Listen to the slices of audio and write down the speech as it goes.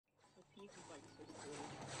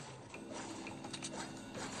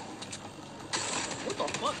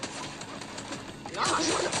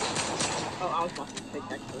Oh, I was watching the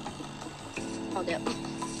pickaxe. Oh damn.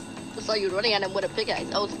 I saw you running at him with a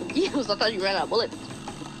pickaxe. I was confused. I thought you ran out of bullets.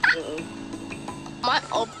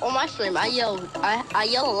 On my stream, I yell a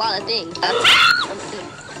lot of things.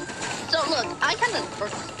 So look, I kind of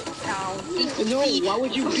first down. No, why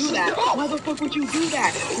would you do that? Why the fuck would you do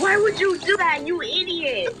that? Why would you do that, you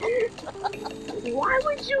idiot? Why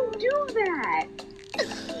would you do that?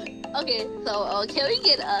 Okay, so can we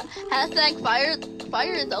get a hashtag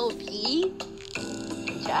fire is OP?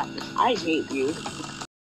 Chat. I hate you.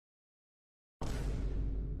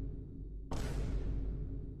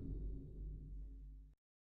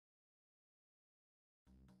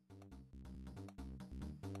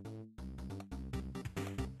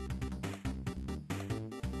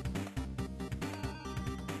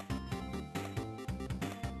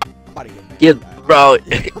 Yeah, bro.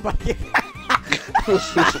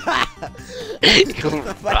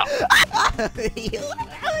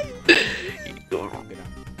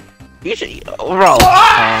 You should, bro.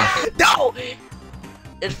 No!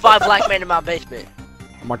 There's 5 black men in my basement.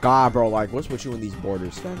 Oh my god, bro, like, what's with you in these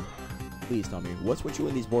borders, fam? Please tell me, what's with you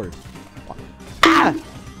in these borders? Ah!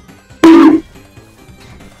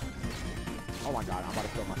 Oh my god, I'm about to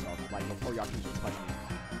kill myself. Like, before y'all can just touch me.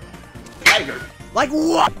 Tiger! Like,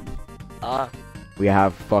 what? We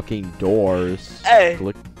have fucking doors. Hey!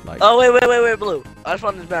 Like, Oh, wait, Blue. I just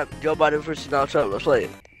found this map. Joe Biden versus Donald Trump. Let's play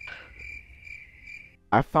it.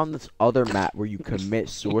 I found this other map where you commit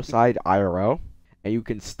suicide IRL. And you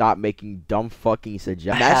can stop making dumb fucking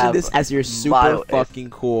suggestions. Imagine this as your super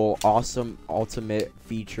fucking cool, awesome, ultimate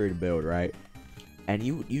featured build, right? And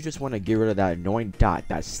you just want to get rid of that annoying dot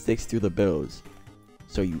that sticks through the builds.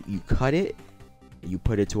 So you cut it, and you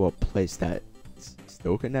put it to a place that's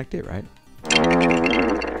still connected, right?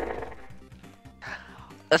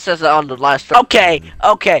 That says it on the last stream.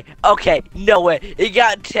 Okay. No way. It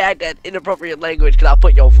got tagged at inappropriate language because I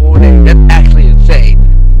put your full name. That's actually insane.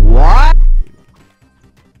 What?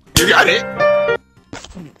 You got it.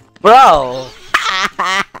 Bro.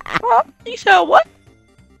 You said what?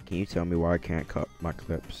 Can you tell me why I can't cut my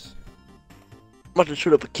clips? I'm about to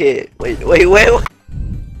shoot up a kid. Wait.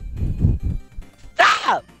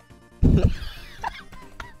 Stop!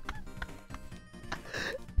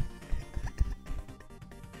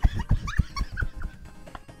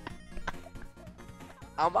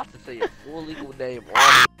 I'm about to say your full legal name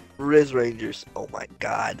on Riz Rangers. Oh my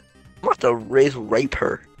god. I'm about to rape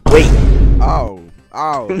her. Wait. Oh.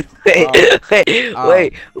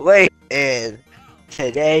 Wait. And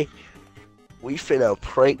today we finna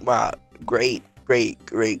prank my great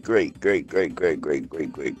grandma.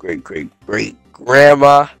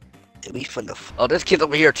 And we finna. Oh, this kid's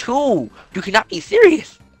over here too. You cannot be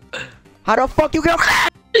serious. How the fuck you get over there?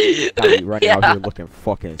 You running out here looking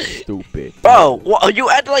fucking stupid. Bro, you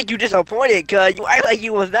act like you disappointed, cuz you act like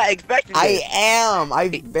you was not expecting it.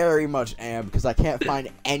 I very much am, because I can't find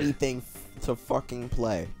anything to fucking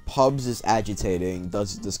play. Pubs is agitating, the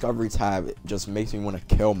Discovery tab just makes me want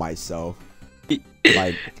to kill myself.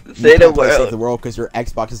 Like, say the word. Save the world because your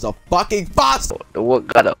Xbox is a fucking fossil! What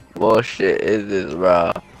kind of bullshit is this,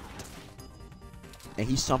 bro? And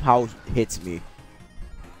he somehow hits me.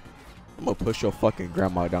 I'm gonna push your fucking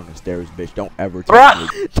grandma down the stairs, bitch. Don't ever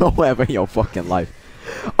touch me. Don't ever in your fucking life.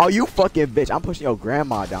 Oh, you fucking bitch. I'm pushing your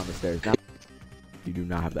grandma down the stairs. Now, you do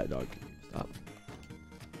not have that dog. Stop.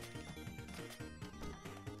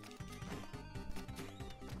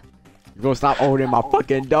 You're gonna stop holding my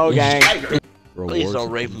fucking dog, gang. Please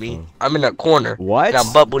don't rape me. I'm in a corner. What? And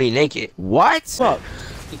I'm butt booty naked. What? Fuck.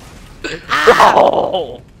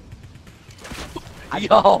 Bro.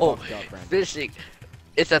 Yo. Fishing.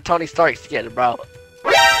 It's a Tony Stark skin, bro.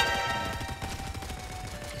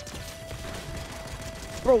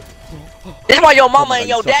 Bro. This is why your mama and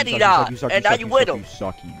your daddy died. And now you with them. You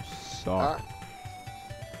suck.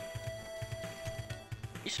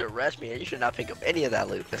 You should arrest me and you should not pick up any of that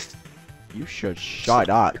loot. You should shut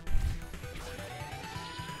up.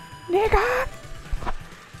 Nigga.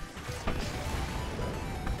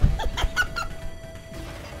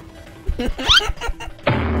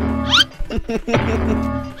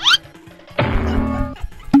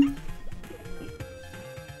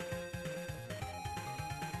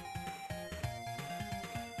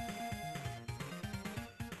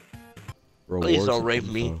 Please don't rape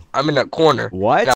me. I'm in a corner. What?